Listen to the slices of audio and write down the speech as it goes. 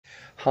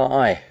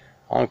Hi,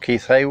 I'm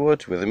Keith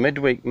Haywood with a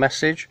midweek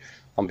message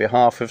on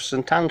behalf of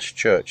St Anne's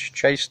Church,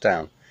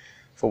 Chasetown,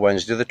 for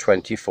Wednesday the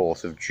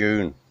 24th of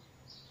June.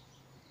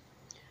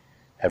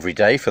 Every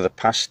day for the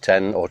past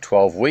 10 or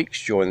 12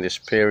 weeks during this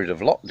period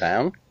of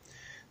lockdown,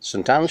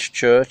 St Anne's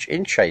Church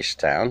in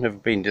Chasetown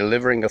have been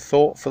delivering a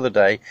thought for the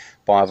day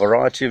by a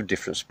variety of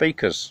different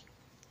speakers.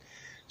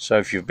 So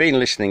if you've been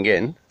listening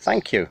in,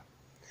 thank you.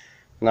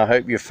 And I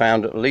hope you've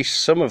found at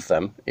least some of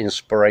them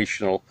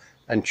inspirational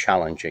and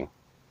challenging.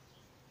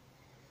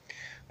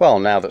 Well,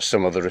 now that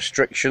some of the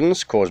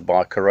restrictions caused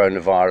by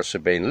coronavirus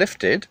have been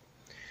lifted,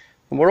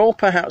 and we're all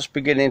perhaps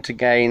beginning to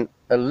gain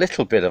a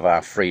little bit of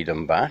our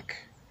freedom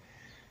back,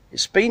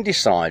 it's been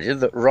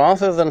decided that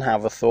rather than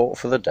have a thought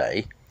for the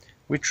day,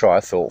 we try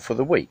a thought for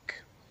the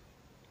week.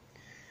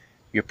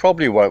 You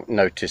probably won't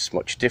notice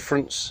much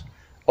difference,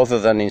 other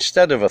than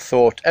instead of a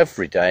thought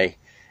every day,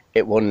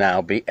 it will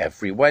now be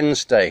every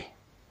Wednesday.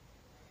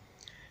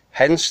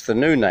 Hence the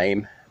new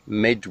name,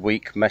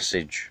 Midweek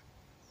Message.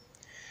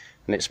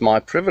 And it's my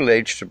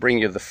privilege to bring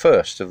you the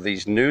first of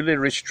these newly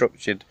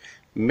restructured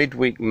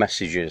midweek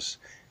messages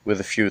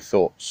with a few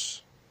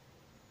thoughts.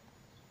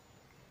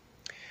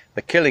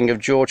 The killing of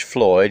George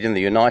Floyd in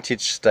the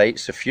United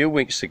States a few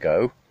weeks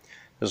ago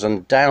has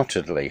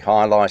undoubtedly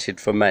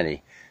highlighted for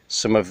many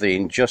some of the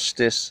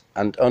injustice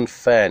and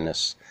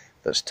unfairness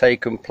that's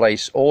taken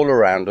place all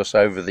around us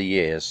over the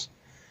years,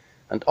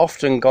 and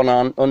often gone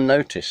on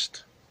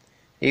unnoticed,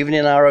 even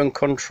in our own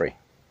country.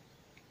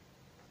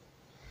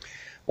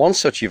 One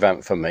such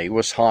event for me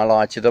was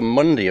highlighted on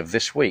Monday of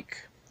this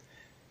week,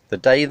 the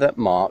day that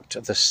marked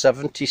the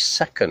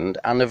 72nd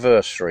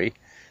anniversary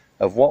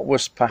of what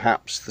was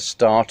perhaps the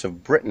start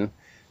of Britain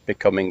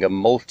becoming a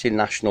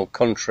multinational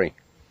country,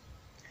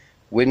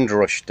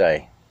 Windrush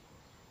Day.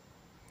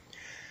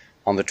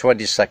 On the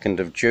 22nd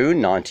of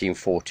June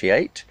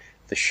 1948,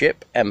 the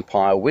ship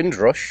Empire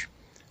Windrush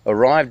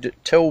arrived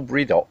at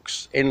Tilbury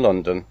Docks in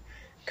London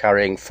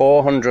carrying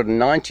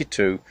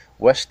 492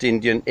 West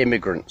Indian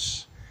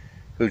immigrants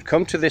who'd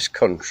come to this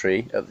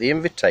country at the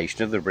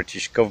invitation of the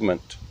British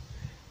government,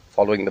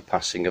 following the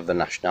passing of the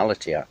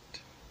Nationality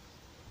Act.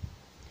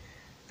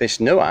 This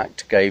new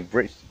act gave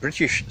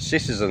British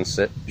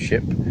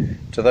citizenship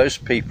to those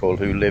people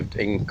who lived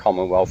in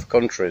Commonwealth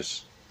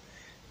countries,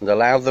 and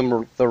allowed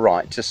them the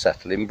right to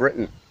settle in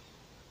Britain.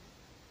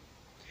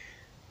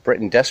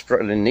 Britain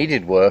desperately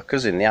needed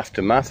workers in the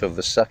aftermath of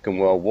the Second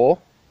World War,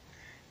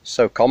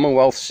 so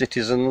Commonwealth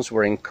citizens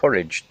were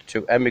encouraged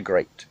to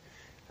emigrate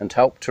and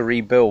help to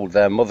rebuild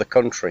their mother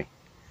country.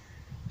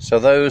 So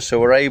those who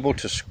were able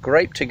to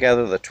scrape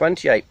together the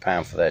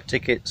 £28 for their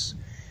tickets,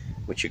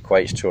 which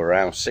equates to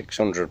around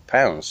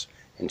 £600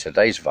 in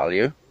today's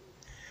value,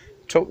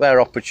 took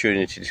their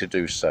opportunity to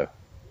do so.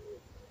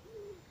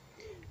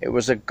 It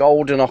was a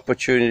golden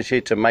opportunity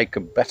to make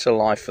a better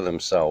life for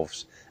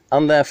themselves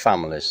and their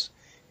families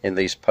in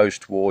these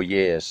post-war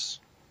years.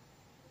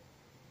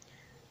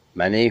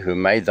 Many who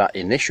made that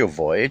initial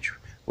voyage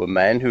were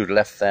men who'd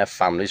left their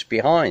families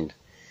behind,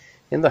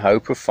 in the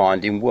hope of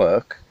finding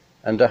work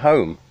and a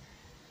home,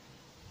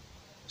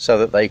 so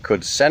that they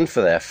could send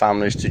for their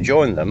families to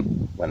join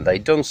them when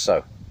they'd done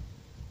so.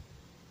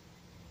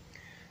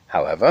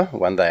 However,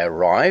 when they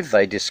arrived,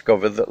 they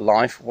discovered that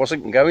life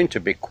wasn't going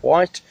to be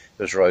quite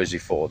as rosy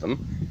for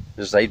them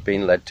as they'd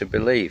been led to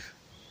believe.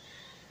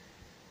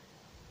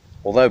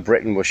 Although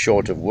Britain was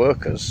short of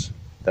workers,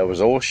 there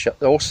was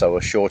also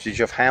a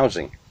shortage of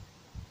housing.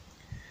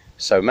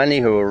 So many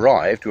who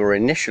arrived were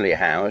initially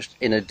housed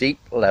in a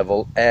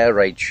deep-level air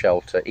raid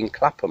shelter in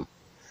Clapham,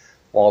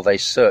 while they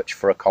searched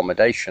for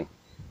accommodation.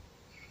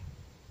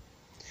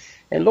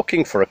 In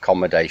looking for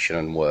accommodation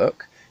and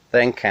work,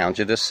 they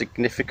encountered a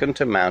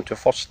significant amount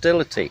of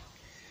hostility,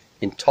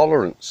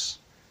 intolerance,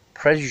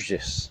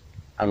 prejudice,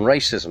 and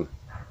racism.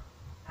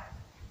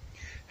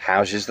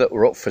 Houses that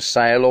were up for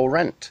sale or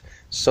rent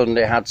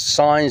suddenly had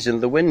signs in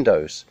the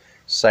windows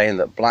saying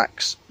that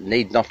blacks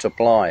need not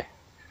apply.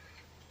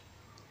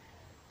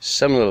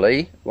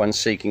 Similarly, when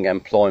seeking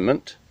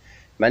employment,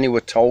 many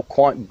were told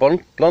quite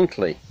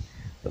bluntly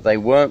that they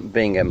weren't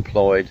being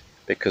employed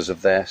because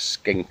of their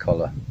skin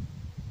colour.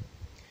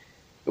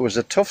 It was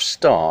a tough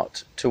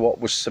start to what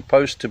was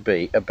supposed to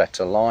be a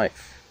better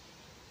life.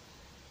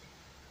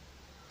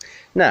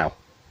 Now,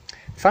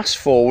 fast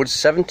forward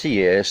 70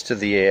 years to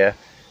the year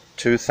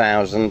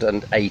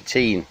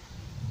 2018,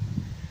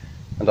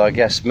 and I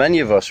guess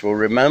many of us will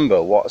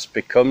remember what's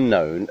become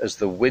known as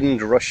the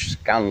Windrush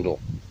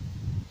scandal.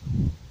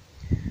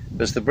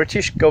 As the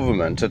British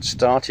government had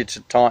started to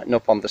tighten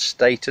up on the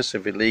status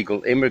of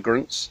illegal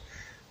immigrants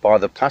by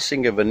the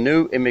passing of a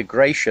new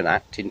Immigration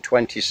Act in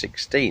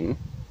 2016,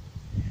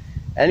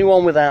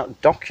 anyone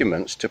without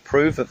documents to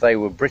prove that they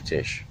were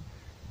British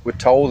were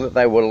told that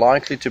they were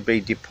likely to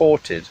be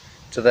deported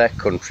to their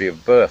country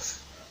of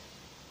birth.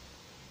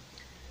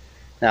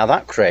 Now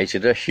that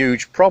created a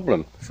huge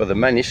problem for the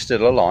many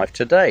still alive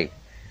today,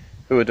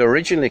 who had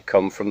originally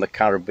come from the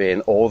Caribbean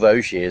all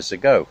those years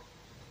ago.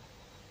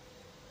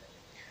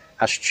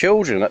 As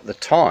children at the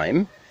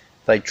time,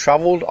 they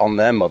travelled on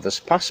their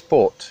mother's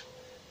passport,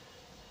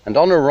 and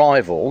on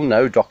arrival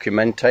no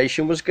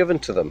documentation was given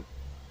to them,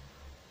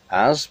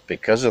 as,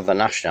 because of the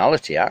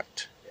Nationality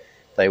Act,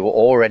 they were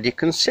already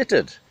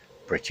considered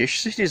British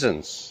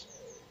citizens.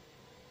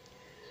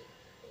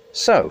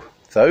 So,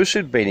 those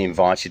who'd been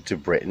invited to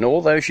Britain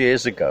all those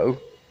years ago,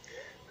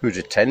 who'd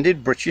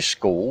attended British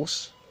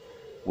schools,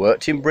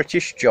 worked in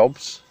British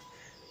jobs,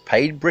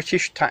 paid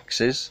British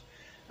taxes,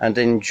 and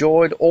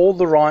enjoyed all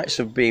the rights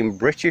of being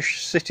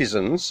British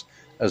citizens,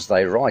 as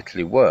they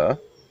rightly were,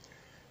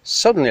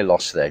 suddenly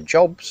lost their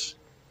jobs,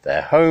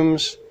 their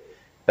homes,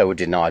 they were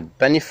denied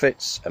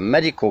benefits and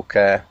medical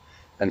care,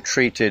 and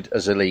treated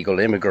as illegal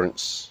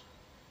immigrants,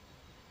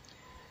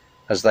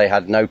 as they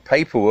had no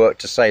paperwork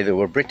to say they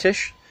were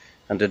British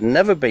and had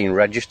never been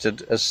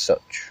registered as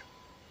such.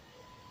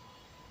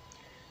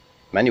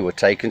 Many were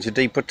taken to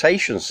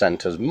deportation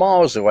centres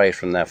miles away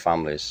from their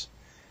families,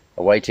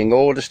 awaiting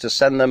orders to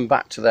send them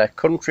back to their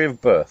country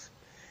of birth,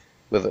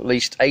 with at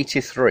least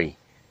 83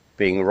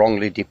 being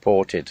wrongly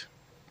deported.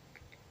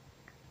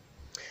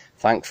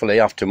 Thankfully,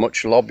 after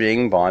much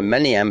lobbying by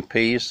many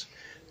MPs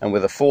and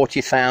with a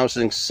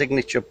 40,000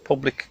 signature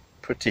public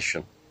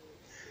petition,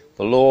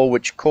 the law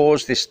which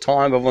caused this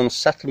time of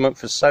unsettlement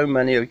for so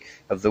many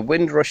of the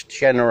Windrush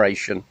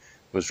generation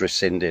was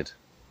rescinded.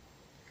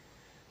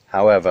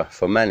 However,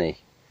 for many,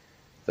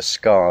 the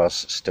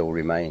scars still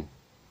remain.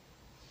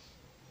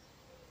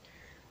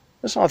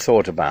 As I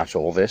thought about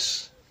all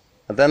this,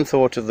 I then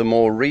thought of the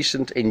more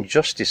recent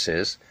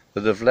injustices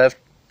that have led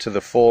to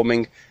the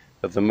forming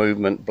of the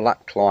movement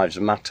Black Lives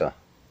Matter.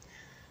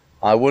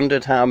 I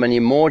wondered how many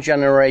more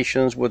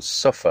generations would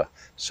suffer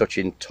such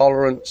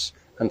intolerance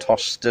and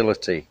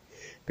hostility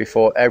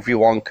before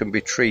everyone can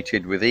be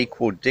treated with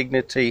equal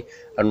dignity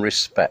and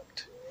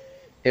respect,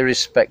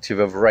 irrespective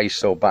of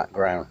race or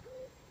background.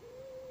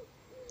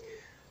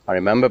 I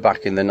remember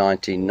back in the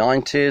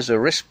 1990s a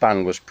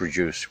wristband was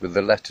produced with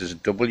the letters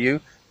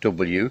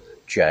WWJD.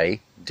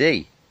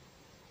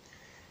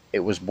 It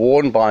was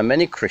worn by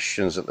many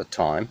Christians at the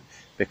time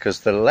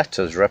because the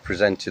letters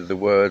represented the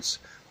words,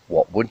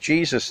 "What would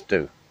Jesus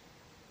do?"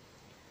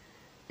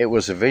 It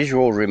was a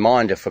visual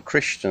reminder for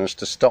Christians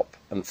to stop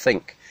and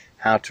think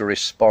how to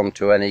respond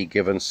to any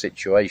given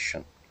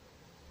situation.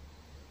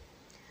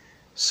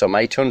 Some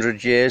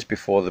 800 years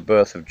before the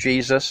birth of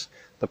Jesus,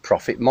 the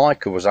prophet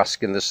Micah was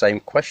asking the same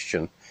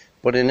question,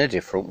 but in a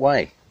different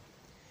way.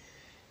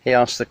 He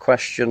asked the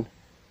question,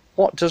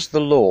 "What does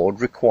the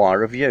Lord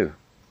require of you?"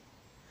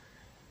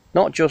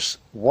 Not just,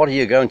 "What are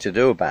you going to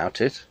do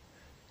about it?"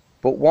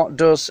 but "What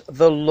does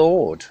the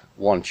Lord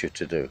want you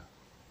to do?"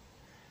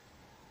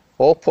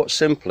 Or put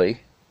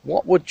simply,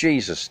 what would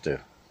Jesus do?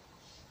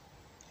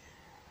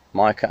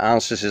 Micah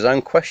answers his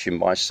own question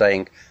by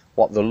saying,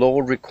 what the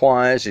Lord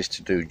requires is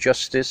to do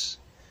justice,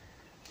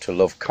 to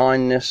love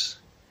kindness,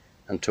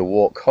 and to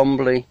walk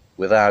humbly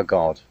with our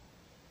God.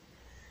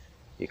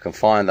 You can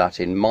find that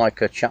in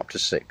Micah chapter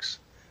 6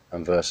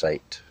 and verse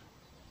 8.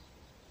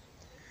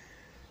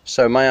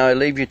 So may I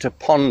leave you to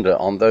ponder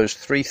on those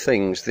three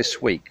things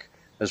this week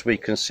as we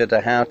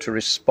consider how to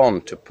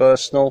respond to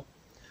personal,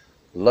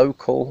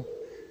 local,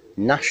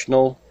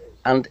 national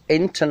and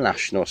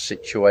international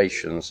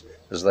situations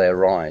as they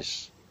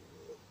arise.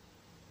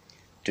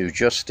 Do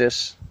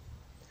justice,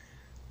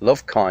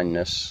 love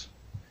kindness,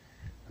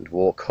 and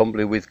walk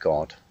humbly with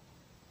God.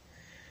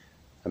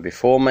 And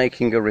before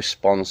making a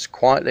response,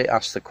 quietly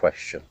ask the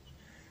question,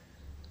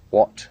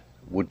 what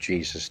would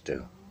Jesus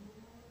do?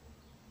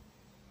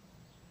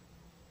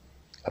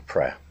 A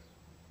prayer.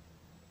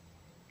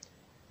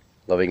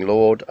 Loving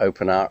Lord,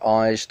 open our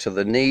eyes to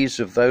the needs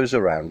of those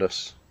around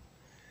us,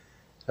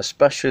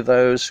 especially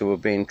those who are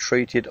being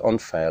treated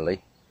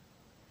unfairly.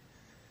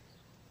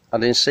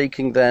 And in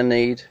seeking their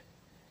need,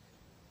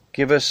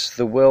 give us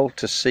the will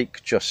to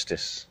seek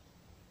justice,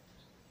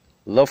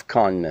 love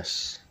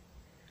kindness,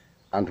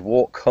 and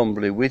walk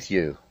humbly with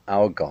you,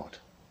 our God.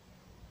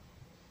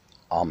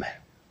 Amen.